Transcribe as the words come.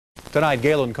Tonight,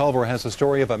 Galen Culver has the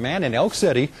story of a man in Elk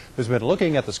City who's been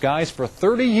looking at the skies for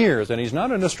 30 years, and he's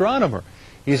not an astronomer.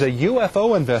 He's a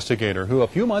UFO investigator who a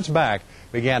few months back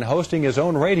began hosting his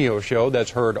own radio show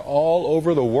that's heard all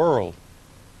over the world.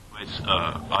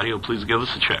 Audio, please give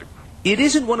us a check. It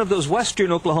isn't one of those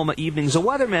western Oklahoma evenings a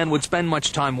weatherman would spend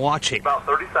much time watching. About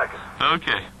 30 seconds.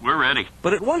 Okay, we're ready.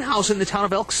 But at one house in the town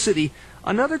of Elk City,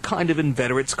 another kind of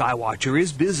inveterate skywatcher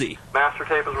is busy. Master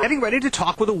tape is Getting ready to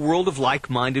talk with a world of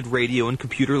like-minded radio and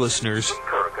computer listeners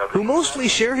who mostly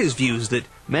share his views that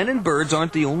men and birds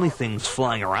aren't the only things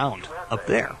flying around up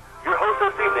there. Your host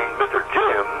this evening, Mr.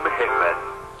 Jim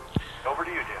Hickman. Over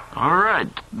to you, Jim. All right.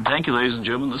 Thank you, ladies and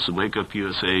gentlemen. This is Wake Up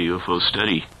USA UFO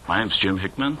Study. My name's Jim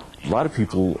Hickman. A lot of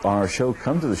people on our show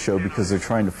come to the show because they're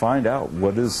trying to find out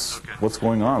what's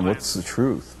going on, what's the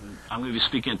truth. I'm going to be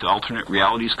speaking at the Alternate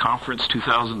Realities Conference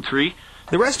 2003.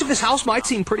 The rest of his house might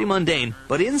seem pretty mundane,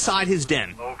 but inside his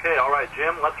den. Okay, all right,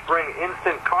 Jim. Let's bring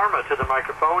Instant Karma to the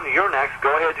microphone. You're next.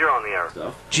 Go ahead. You're on the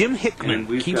air. Jim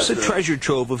Hickman keeps a treasure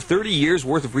trove of 30 years'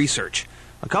 worth of research,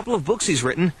 a couple of books he's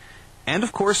written, and,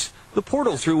 of course, the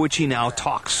portal through which he now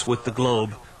talks with the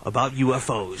globe about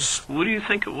UFOs. What do you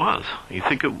think it was? You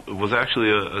think it was actually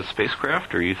a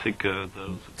spacecraft, or you think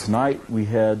Tonight we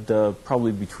had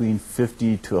probably between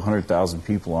 50 to 100,000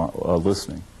 people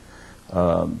listening.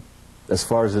 As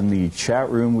far as in the chat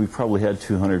room, we probably had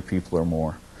 200 people or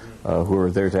more who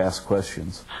were there to ask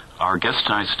questions. Our guest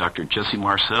tonight is Dr. Jesse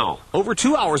Marcel. Over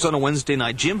 2 hours on a Wednesday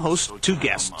night, Jim hosts two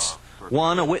guests.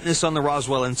 One, a witness on the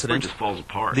Roswell incident. It just falls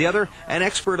apart. The other, an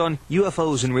expert on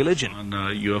UFOs and religion. On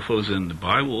UFOs in the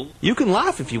Bible. You can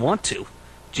laugh if you want to.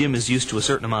 Jim is used to a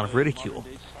certain amount of ridicule.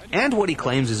 And what he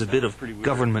claims is a bit of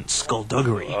government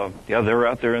skullduggery. Yeah, they're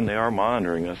out there and they are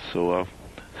monitoring us, so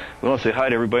we want to say hi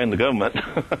to everybody in the government.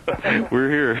 We're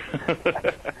here.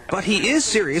 But he is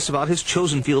serious about his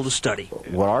chosen field of study.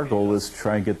 What our goal is to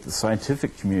try and get the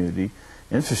scientific community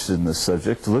interested in this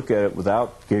subject, to look at it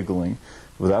without giggling,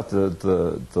 without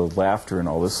the laughter and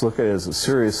all this, look at it as a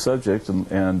serious subject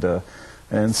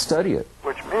and study it.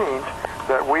 Which means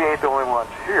that we ain't the only ones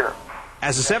here.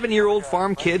 As a 7-year-old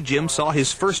farm kid, Jim saw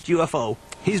his first UFO.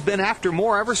 He's been after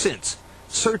more ever since,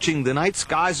 searching the night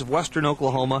skies of western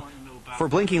Oklahoma for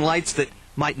blinking lights that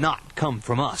might not come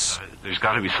from us. There's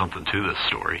got to be something to this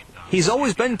story. He's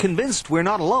always been convinced we're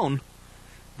not alone.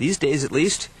 These days, at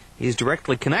least, he's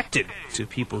directly connected to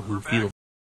people who feel